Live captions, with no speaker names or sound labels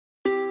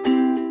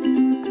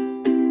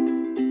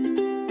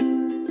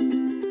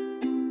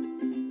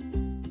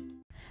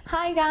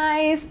Hi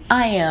guys,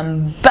 I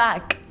am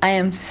back. I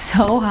am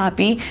so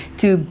happy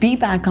to be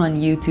back on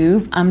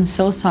YouTube. I'm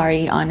so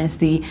sorry,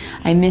 honestly.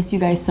 I miss you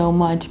guys so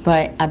much,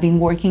 but I've been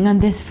working on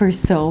this for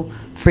so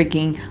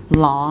freaking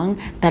long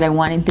that I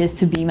wanted this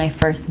to be my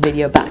first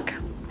video back.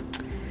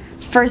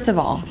 First of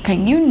all,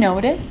 can you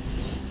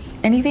notice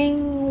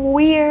anything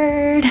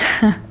weird?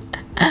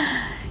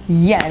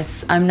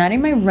 Yes, I'm not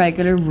in my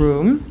regular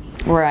room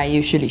where I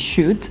usually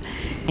shoot.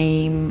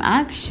 I'm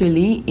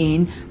actually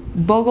in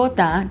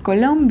Bogota,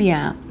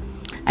 Colombia.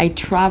 I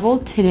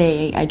traveled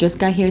today. I just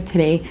got here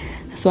today.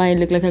 That's why I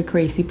look like a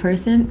crazy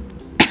person.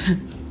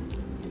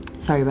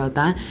 Sorry about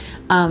that.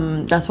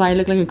 That's why I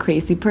look like a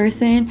crazy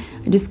person.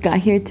 I just got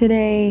here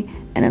today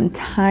and I'm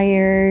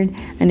tired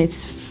and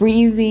it's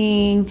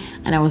freezing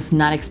and I was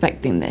not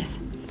expecting this.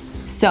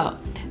 So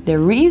the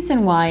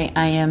reason why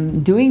I am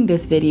doing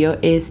this video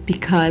is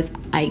because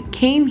I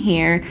came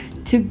here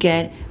to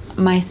get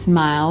a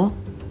smile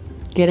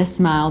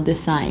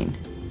design.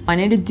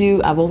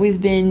 I've always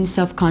been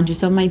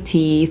self-conscious of my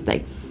teeth.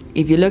 Like,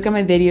 if you look at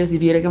my videos,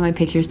 if you look at my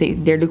pictures, they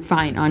look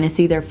fine.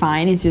 Honestly, they're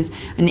fine. It's just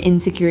an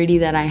insecurity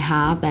that I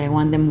have, that I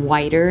want them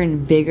wider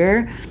and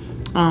bigger,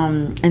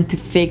 and to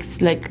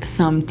fix like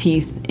some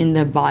teeth in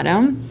the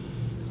bottom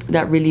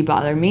that really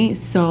bother me.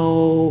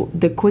 So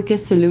the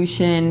quickest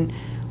solution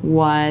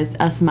was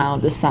a smile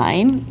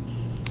design.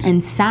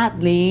 And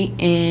sadly,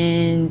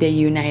 in the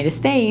United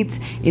States,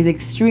 it's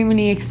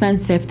extremely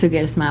expensive to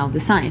get a smile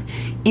design,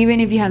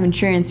 even if you have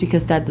insurance,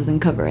 because that doesn't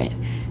cover it.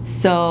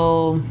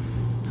 So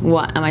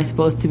what, am I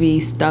supposed to be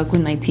stuck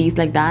with my teeth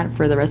like that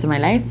for the rest of my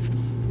life?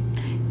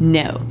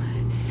 No.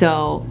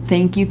 So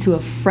thank you to a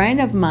friend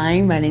of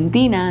mine,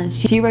 Valentina.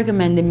 She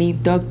recommended me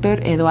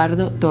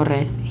Dr.Eduardo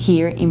Torres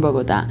here in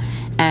Bogota,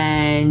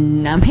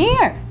 and I'm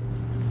here.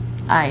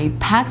 I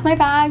packed my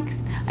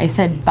bags, I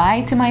said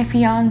bye to my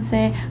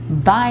fiance,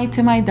 bye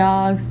to my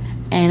dogs,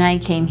 and I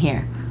came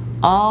here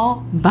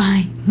all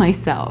by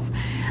myself.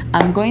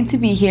 I'm going to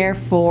be here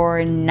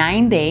for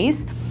 9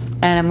 days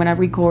and I'm gonna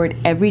record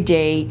every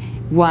day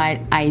what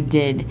I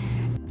did.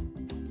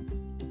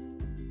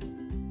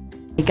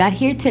 I got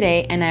here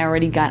today and I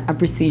already got a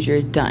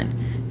procedure done.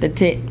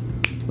 That's it.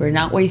 We're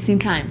not wasting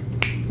time.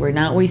 We're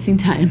not wasting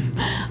time.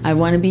 I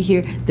want to be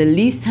here the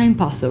least time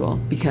possible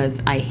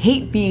because I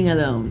hate being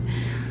alone.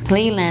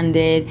 Plane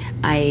landed,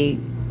 I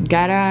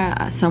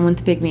got someone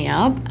to pick me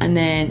up and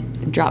then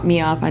drop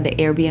me off at the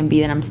Airbnb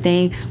that I'm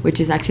staying, which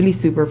is actually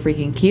super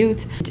freaking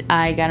cute.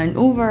 I got an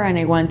Uber and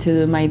I went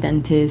to my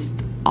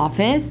dentist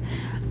office.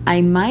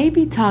 I might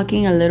be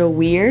talking a little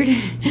weird.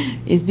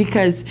 It's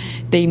because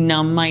they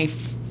numb my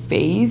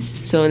face,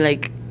 so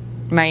like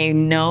my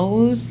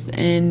nose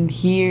and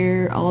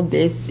here, all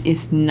this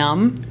is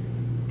numb.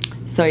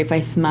 So if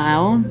I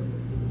smile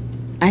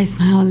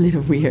a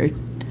little weird.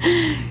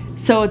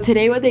 So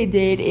today what they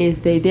did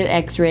is they did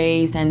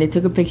x-rays and they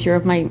took a picture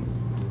of my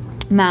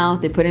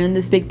mouth. They put it in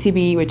this big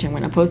TV, which I'm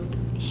gonna post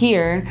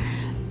here.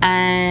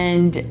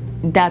 And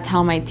that's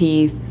how my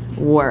teeth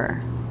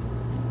were.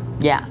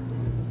 Yeah.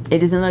 It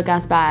doesn't look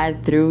as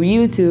bad through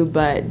YouTube,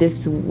 but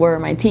this were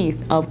my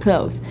teeth up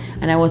close.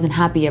 And I wasn't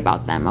happy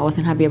about them. I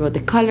wasn't happy about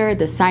the color,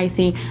 the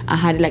sizing. I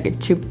had like a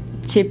chip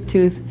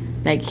tooth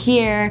like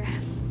here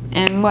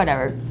and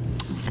whatever.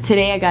 So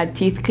today I got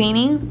teeth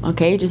cleaning,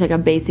 okay, just like a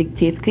basic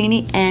teeth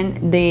cleaning,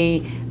 and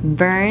they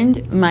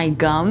burned my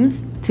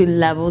gums to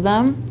level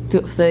them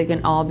so they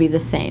can all be the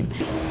same.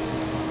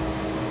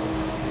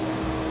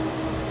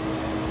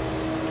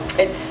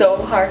 It's so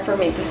hard for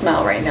me to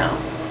smile right now.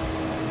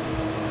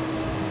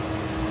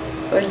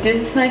 But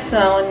this is my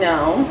smile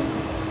now,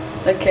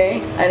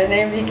 okay? I don't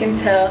know if you can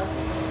tell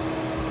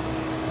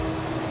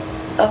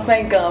of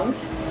my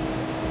gums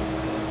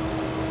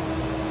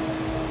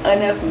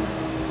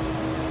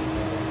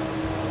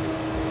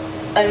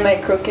and my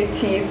crooked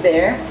teeth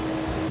there.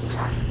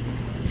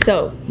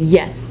 So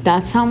yes,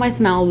 that's how my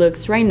smile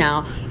looks right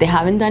now. They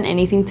haven't done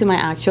anything to my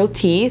actual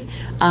teeth.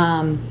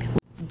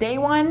 Day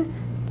one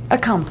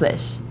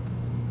accomplished.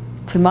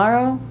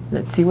 Tomorrow,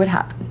 let's see what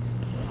happens.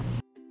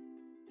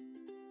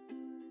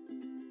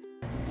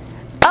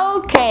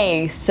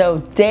 Okay, so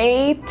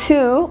day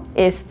 2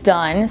 is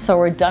done. So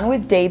we're done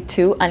with day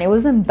 2 and it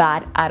wasn't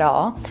bad at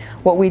all.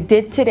 What we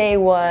did today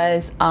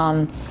was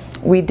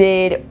we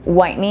did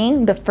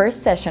whitening, the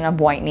first session of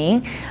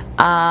whitening,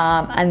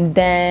 and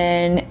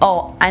then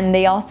and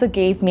they also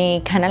gave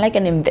me kind of like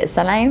an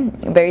Invisalign,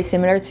 very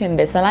similar to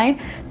Invisalign,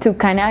 to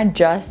kind of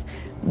adjust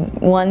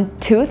one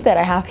tooth that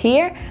I have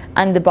here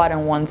and the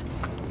bottom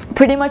ones.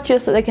 Pretty much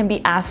just so they can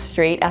be as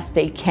straight as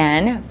they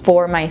can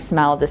for my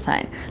smile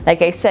design.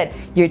 Like I said,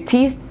 your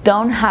teeth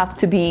don't have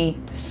to be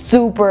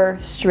super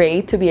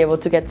straight to be able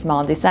to get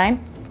smile design.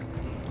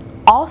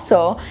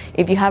 Also,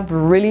 if you have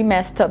really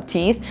messed up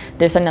teeth,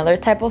 there's another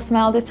type of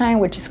smile design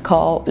which is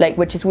called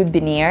which is with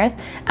veneers.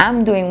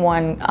 I'm doing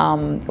one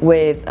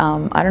with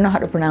I don't know how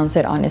to pronounce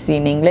it honestly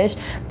in English,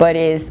 but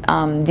it's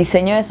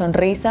diseño de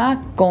sonrisa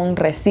con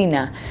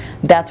resina.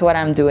 That's what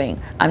I'm doing.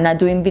 I'm not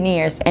doing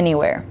veneers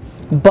anywhere.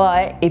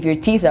 But if your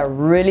teeth are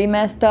really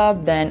messed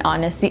up, then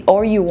honestly,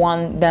 or you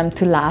want them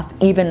to last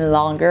even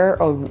longer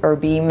or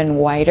be even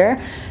whiter,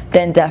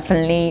 then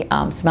definitely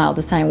smile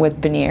design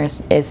with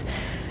veneers is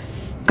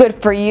good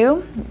for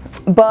you.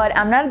 But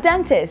I'm not a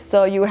dentist,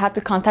 so you would have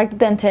to contact the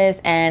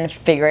dentist and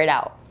figure it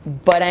out.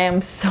 But I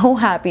am so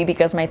happy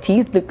because my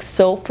teeth look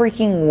so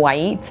freaking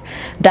white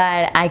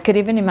that I could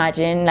even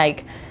imagine,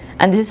 like,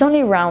 and this is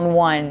only round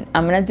one,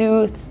 I'm gonna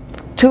do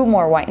 2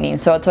 more whitening,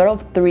 so a total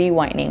of 3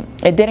 whitening.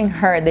 It didn't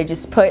hurt. They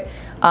just put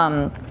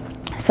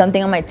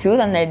something on my tooth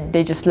and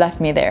they just left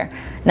me there.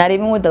 Not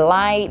even with the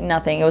light,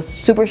 nothing. It was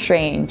super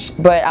strange,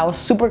 but I was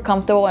super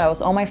comfortable. I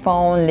was on my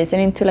phone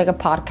listening to like a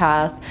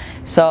podcast.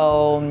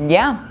 So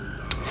yeah,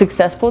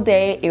 successful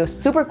day. It was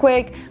super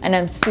quick and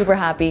I'm super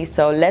happy.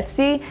 So let's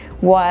see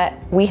what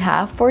we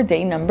have for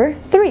day number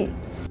 3.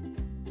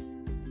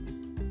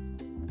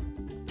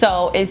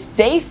 So it's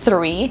day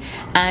 3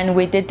 and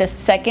we did the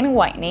second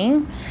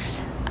whitening.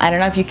 I don't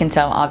know if you can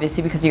tell,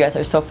 obviously, because you guys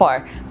are so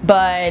far,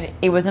 but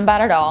it wasn't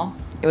bad at all.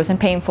 It wasn't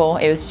painful.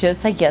 It was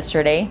just like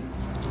yesterday.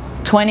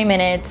 20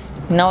 minutes,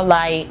 no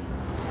light,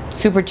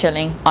 super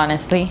chilling,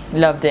 honestly.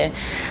 Loved it.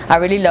 I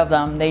really love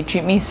them. They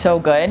treat me so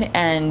good,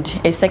 and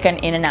it's like an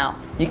in and out.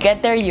 You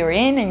get there, you're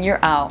in and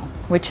you're out,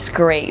 which is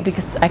great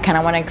because I kind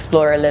of want to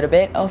explore a little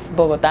bit of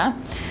Bogota.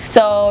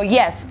 So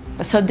yes,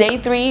 so day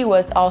 3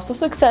 was also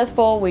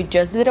successful. We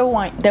just did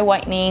the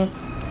whitening.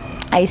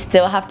 I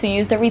still have to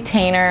use the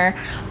retainer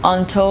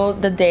until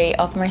the day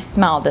of my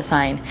smile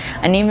design.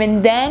 And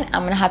even then,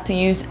 I'm gonna have to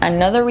use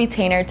another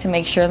retainer to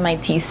make sure my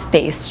teeth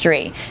stay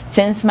straight,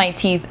 since my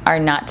teeth are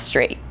not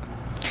straight.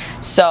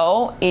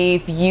 So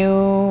if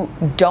you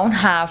don't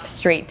have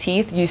straight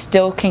teeth, you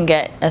still can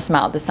get a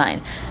smile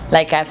design.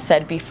 Like I've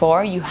said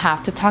before, you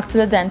have to talk to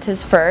the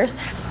dentist first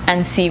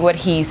and see what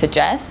he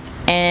suggests,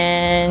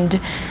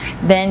 and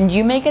then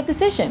you make a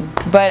decision.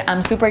 But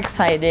I'm super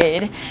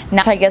excited.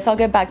 Now, so I guess I'll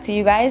get back to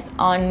you guys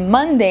on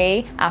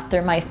Monday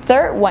after my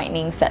 3rd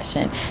whitening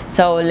session.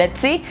 So let's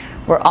see,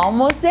 we're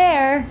almost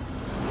there.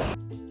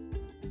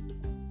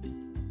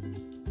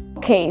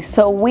 Okay,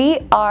 so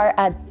we are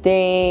at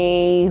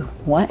day,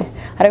 what?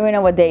 I don't even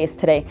know what day is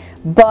today,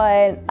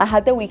 but I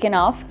had the weekend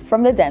off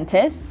from the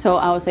dentist, so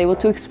I was able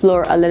to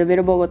explore a little bit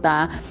of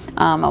Bogota.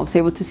 I was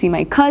able to see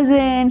my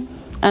cousin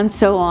and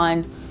so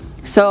on.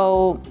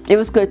 So it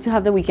was good to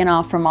have the weekend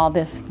off from all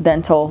this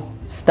dental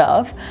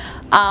stuff.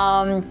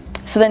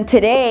 So then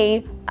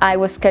today I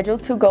was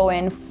scheduled to go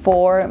in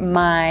for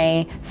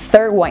my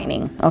 3rd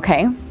whitening,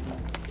 okay?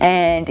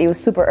 And it was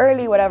super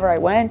early, whatever. I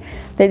went,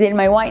 they did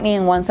my whitening,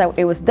 and once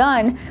it was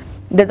done,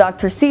 the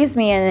doctor sees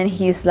me and then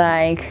he's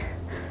like,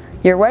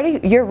 you're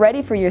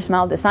ready for your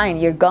smile design.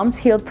 Your gums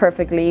healed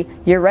perfectly.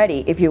 You're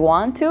ready. If you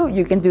want to,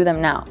 you can do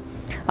them now.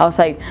 I was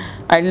like,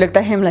 I looked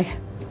at him like,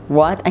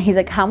 what? And he's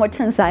like, how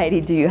much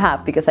anxiety do you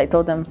have? Because I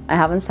told him I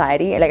have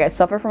anxiety. Like, I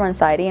suffer from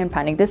anxiety and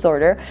panic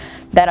disorder,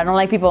 that I don't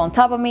like people on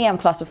top of me. I'm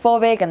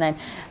claustrophobic. And then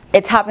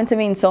it's happened to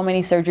me in so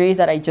many surgeries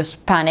that I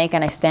just panic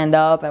and I stand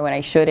up and when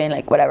I shouldn't,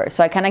 like whatever.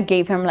 So I kind of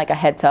gave him like a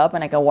heads up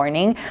and like a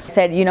warning. I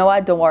said, you know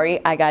what, don't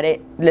worry, I got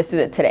it. Let's do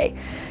it today.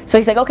 So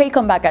he's like, okay,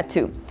 come back at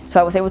 2. So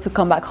I was able to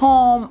come back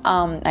home.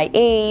 I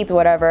ate,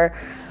 whatever.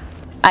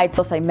 I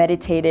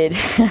meditated.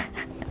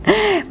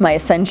 My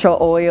essential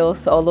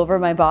oils all over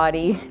my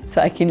body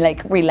so I can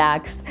like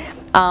relax.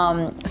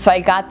 So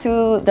I got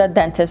to the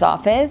dentist's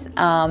office.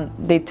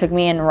 They took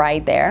me in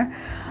right there.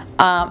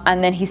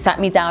 And then he sat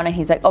me down and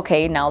he's like,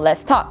 okay, now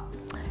let's talk.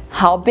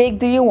 How big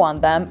do you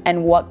want them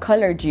and what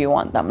color do you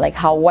want them? Like,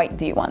 how white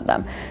do you want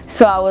them?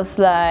 So I was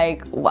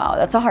like, wow,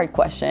 that's a hard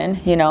question,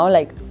 you know,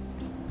 like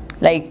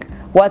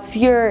what's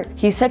your,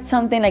 he said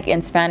something like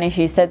in Spanish,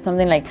 he said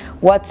something like,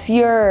 what's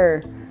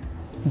your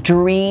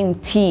dream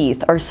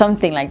teeth or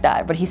something like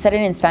that, but he said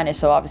it in Spanish,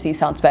 so obviously it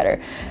sounds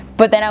better.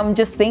 But then I'm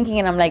just thinking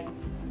and I'm like,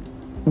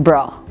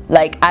 bro,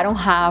 like I don't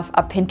have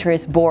a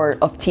Pinterest board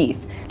of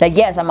teeth. Like,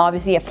 yes, I'm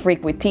obviously a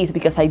freak with teeth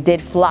because I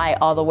did fly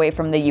all the way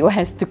from the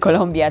US to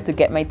Colombia to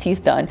get my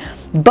teeth done,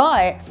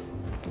 but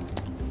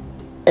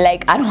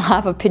like I don't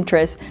have a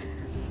Pinterest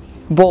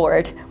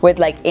board with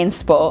like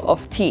inspo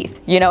of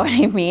teeth, you know what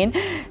I mean?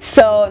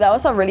 So that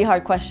was a really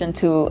hard question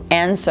to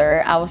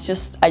answer. I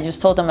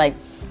just told him like,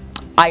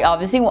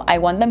 I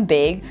want them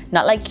big,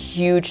 not like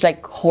huge,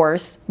 like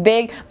horse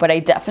big, but I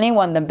definitely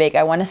want them big.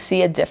 I want to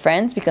see a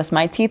difference because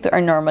my teeth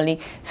are normally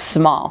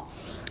small,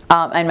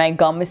 and my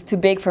gum is too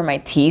big for my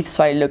teeth,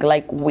 so I look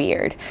like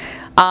weird.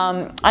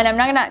 And I'm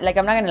not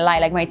gonna lie,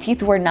 like my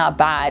teeth were not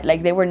bad,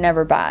 like they were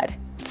never bad.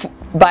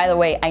 By the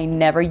way, I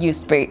never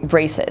used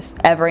braces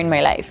ever in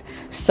my life,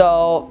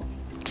 so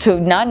to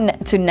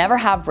never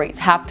have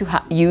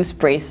use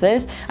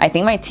braces, I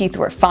think my teeth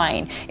were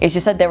fine. It's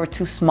just that they were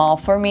too small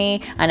for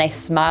me, and I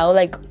smile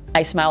like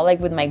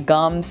with my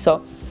gums,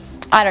 so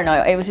I don't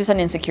know, it was just an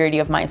insecurity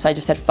of mine, so I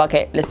just said, fuck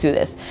it, let's do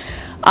this.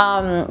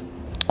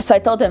 So I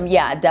told him,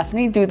 yeah,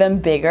 definitely do them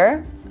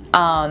bigger,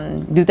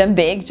 do them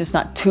big, just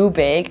not too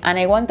big, and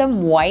I want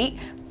them white,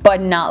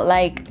 but not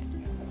like,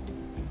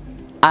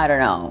 I don't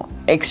know,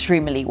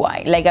 extremely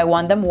white. Like I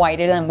want them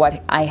whiter than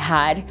what I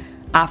had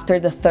after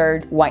the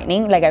third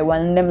whitening. Like I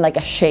want them like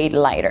a shade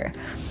lighter.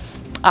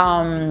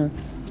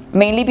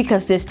 Mainly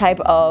because this type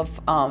of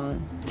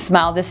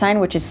smile design,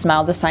 which is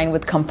smile design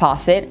with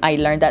composite, I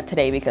learned that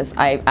today because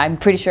I'm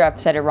pretty sure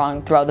I've said it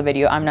wrong throughout the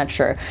video, I'm not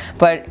sure,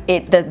 but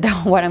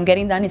what I'm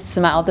getting done is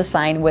smile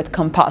design with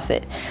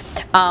composite.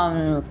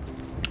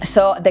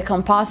 So the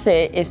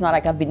composite is not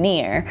like a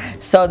veneer,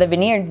 so the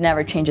veneer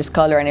never changes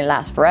color and it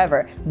lasts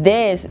forever.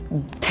 This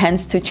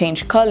tends to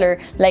change color,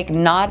 like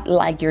not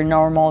like your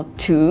normal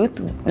tooth,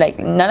 like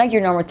not like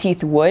your normal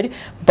teeth would,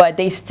 but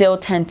they still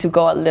tend to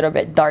go a little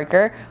bit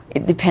darker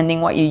depending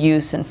what you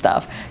use and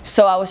stuff.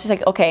 So I was just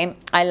like, okay,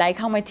 I like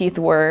how my teeth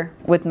were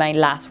with my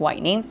last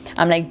whitening.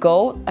 I'm like,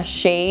 go a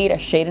shade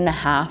and a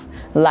half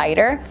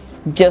lighter,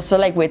 just so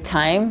like with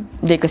time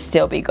they could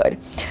still be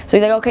good. So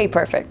he's like, okay,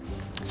 perfect.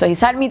 So he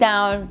sat me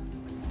down,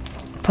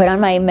 put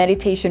on my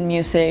meditation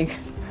music,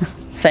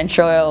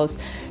 essential oils,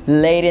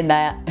 laid in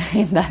that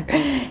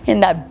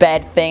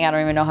bed thing, I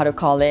don't even know how to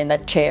call it, in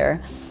that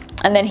chair.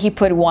 And then he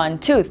put one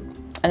tooth.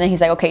 And then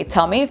he's like, okay,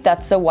 tell me if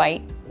that's the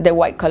white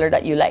color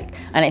that you like.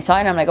 And I saw it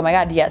and I'm like, oh my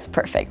God, yes,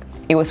 perfect.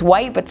 It was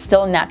white, but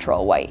still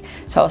natural white.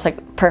 So I was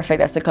like, perfect,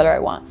 that's the color I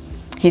want.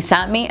 He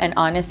sat me, and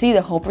honestly,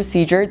 the whole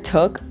procedure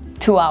took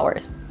 2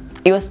 hours.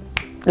 It was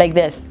like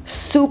this,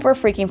 super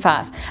freaking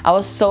fast. I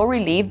was so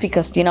relieved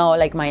because, you know,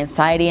 like my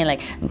anxiety and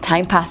like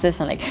time passes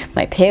and like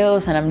my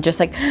pills, and I'm just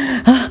like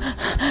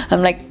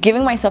I'm like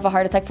giving myself a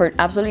heart attack for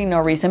absolutely no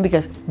reason,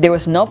 because there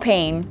was no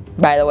pain,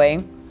 by the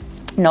way,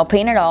 no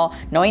pain at all,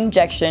 no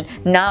injection,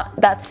 not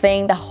that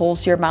thing that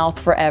holds your mouth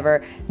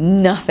forever,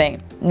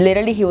 nothing.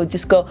 Literally he would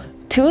just go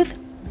tooth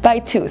by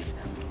tooth.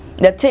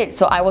 That's it.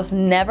 So I was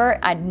never,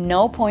 at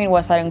no point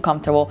was I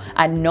uncomfortable.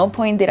 At no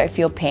point did I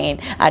feel pain.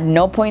 At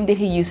no point did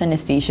he use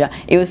anesthesia.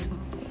 It was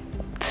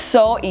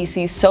so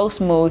easy, so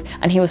smooth,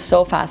 and he was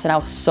so fast, and I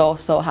was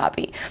so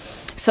happy.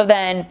 So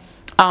then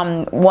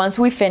once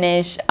we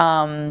finished,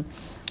 the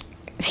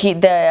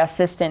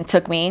assistant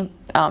took me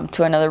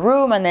to another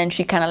room, and then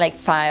she kind of like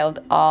filed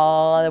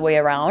all the way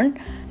around,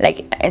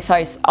 like,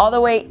 sorry, all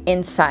the way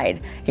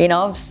inside, you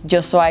know,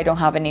 just so I don't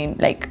have any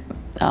like,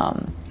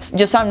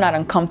 just so I'm not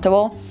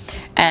uncomfortable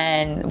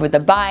and with the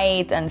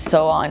bite and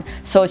so on.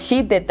 So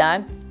she did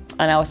that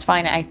and I was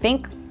fine. I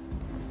think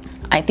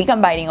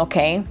I'm biting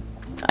okay,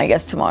 I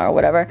guess tomorrow,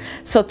 whatever.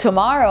 So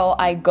tomorrow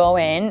I go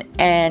in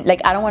and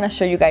like, I don't want to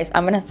show you guys,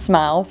 I'm gonna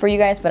smile for you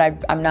guys, but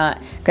I'm not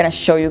gonna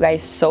show you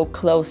guys so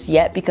close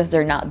yet because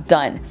they're not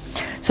done.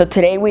 So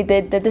today we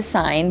did the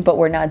design, but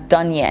we're not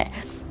done yet.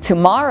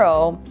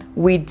 Tomorrow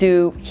we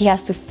do, he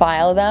has to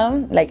file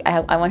them, like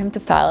I want him to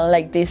file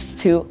like this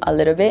too a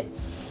little bit,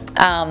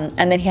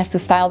 and then he has to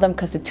file them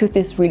because the tooth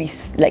is really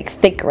like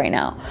thick right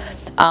now,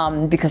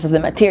 because of the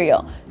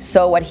material.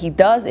 So what he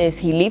does is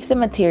he leaves the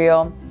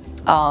material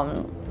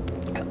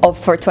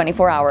for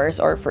 24 hours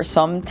or for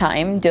some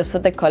time, just so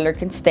the color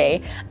can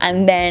stay,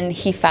 and then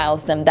he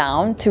files them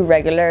down to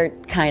regular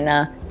kind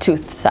of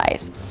tooth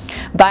size.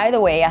 By the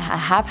way, I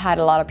have had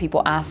a lot of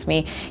people ask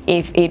me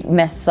if it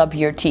messes up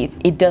your teeth.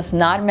 It does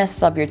not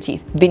mess up your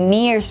teeth.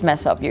 Veneers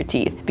mess up your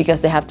teeth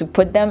because they have to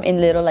put them in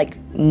little like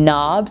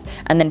knobs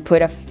and then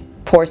put a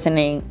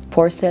porcelain,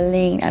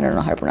 I don't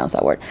know how to pronounce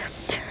that word,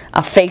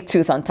 a fake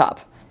tooth on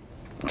top.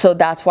 So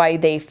that's why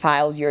they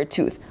filed your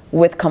tooth.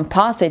 With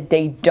composite,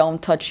 they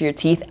don't touch your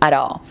teeth at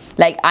all.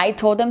 Like I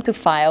told them to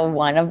file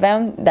one of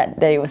them that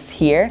they was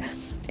here,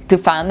 to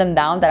file them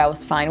down, that I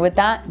was fine with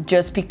that,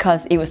 just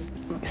because it was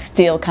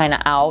still kind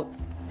of out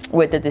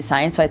with the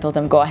design. So I told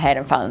them go ahead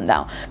and file them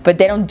down, but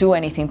they don't do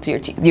anything to your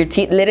teeth. Your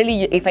teeth,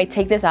 literally, if I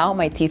take this out,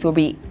 my teeth will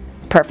be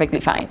perfectly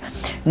fine.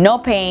 No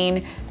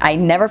pain. I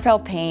never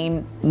felt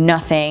pain,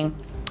 nothing,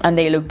 and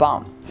they look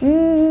bomb.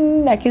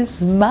 I can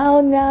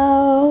smile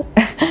now.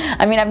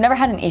 I mean, I've never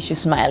had an issue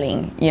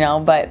smiling, you know,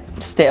 but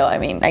still, I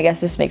mean, I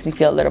guess this makes me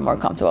feel a little more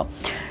comfortable.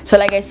 So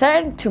like I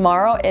said,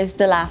 tomorrow is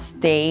the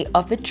last day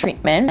of the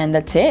treatment, and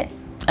that's it.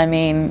 I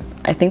mean,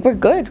 I think we're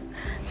good.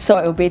 So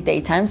it will be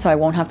daytime, so I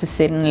won't have to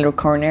sit in a little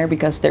corner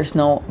because there's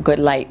no good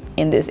light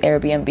in this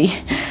Airbnb.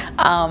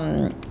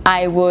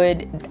 I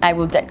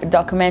will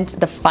document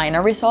the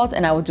final results,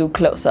 and I will do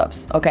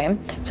close-ups, okay?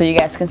 So you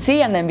guys can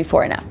see, and then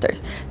before and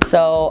afters.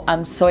 So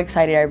I'm so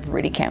excited, I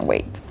really can't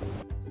wait.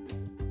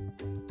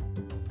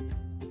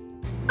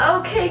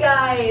 Okay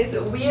guys,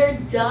 we are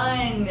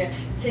done.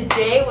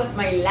 Today was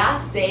my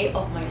last day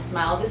of my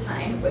smile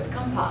design with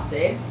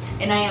composite,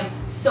 and I am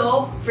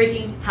so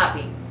freaking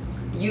happy.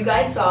 You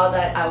guys saw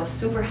that I was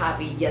super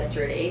happy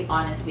yesterday.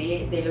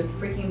 Honestly, they looked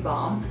freaking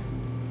bomb.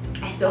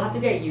 I still have to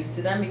get used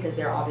to them because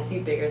they're obviously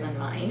bigger than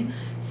mine,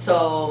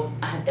 so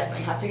I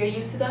definitely have to get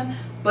used to them.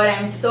 But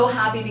I'm so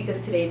happy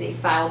because today they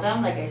filed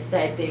them like I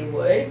said they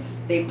would.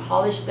 They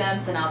polished them,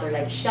 so now they're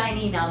like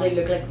shiny. Now they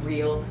look like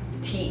real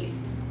teeth.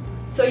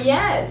 So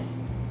yes,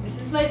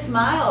 is my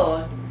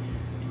smile.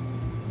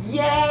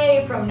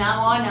 Yay! From now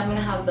on, I'm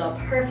gonna have the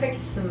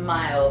perfect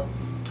smile.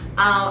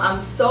 I'm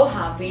so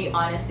happy,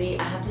 honestly.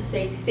 I have to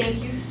say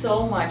thank you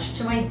so much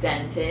to my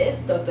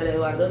dentist, Dr.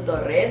 Eduardo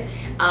Torres.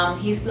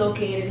 He's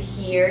located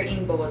here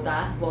in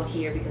Bogota. Well,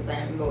 here because I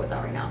am in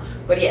Bogota right now.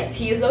 But yes,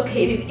 he is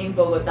located in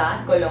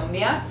Bogota,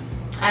 Colombia.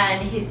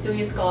 And his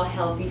studio is called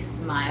Healthy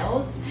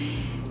Smiles.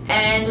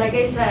 And like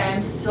I said,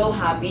 I'm so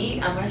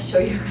happy. I'm gonna show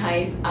you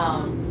guys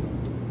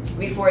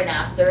before and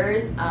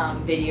afters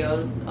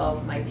videos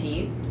of my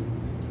teeth.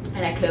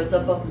 And a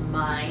close-up of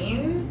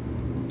mine.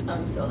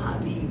 I'm so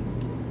happy.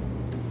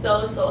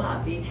 So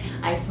happy.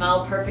 I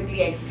smile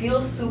perfectly. I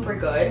feel super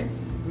good.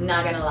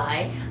 Not gonna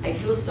lie. I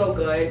feel so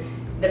good.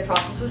 The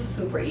process was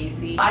super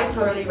easy. I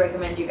totally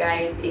recommend you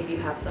guys, if you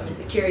have some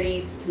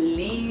insecurities,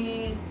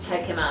 please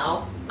check him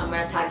out. I'm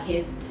gonna tag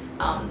his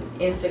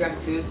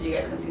Instagram too, so you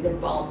guys can see the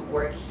bomb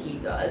work he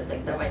does,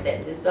 like that my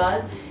dentist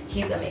does.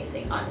 He's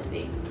amazing,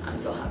 honestly. I'm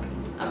so happy.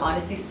 I'm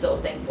honestly so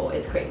thankful.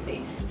 It's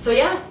crazy. So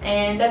yeah,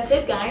 and that's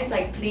it, guys.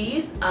 Like,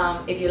 please,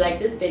 if you like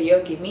this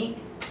video, give me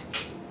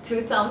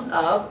 2 thumbs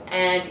up,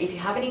 and if you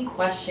have any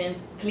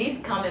questions,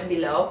 please comment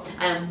below.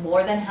 I am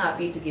more than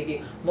happy to give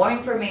you more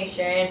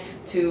information,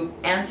 to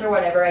answer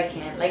whatever I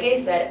can. Like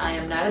I said, I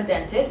am not a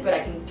dentist, but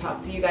I can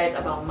talk to you guys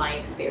about my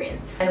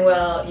experience, and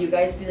well, you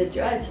guys be the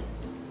judge.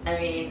 I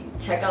mean,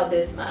 check out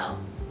this smile.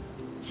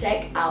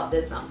 Check out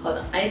this smile. Hold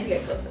on, I need to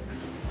get closer.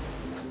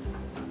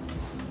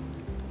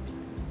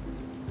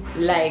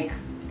 Like,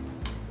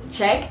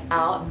 check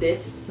out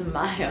this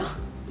smile.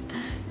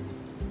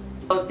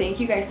 So thank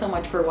you guys so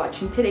much for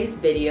watching today's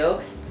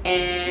video,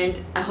 and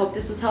I hope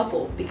this was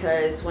helpful,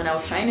 because when I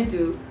was trying to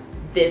do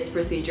this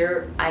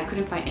procedure, I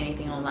couldn't find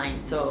anything online.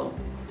 So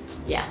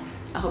yeah,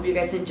 I hope you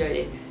guys enjoyed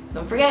it.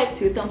 Don't forget,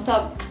 2 thumbs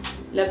up.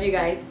 Love you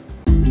guys.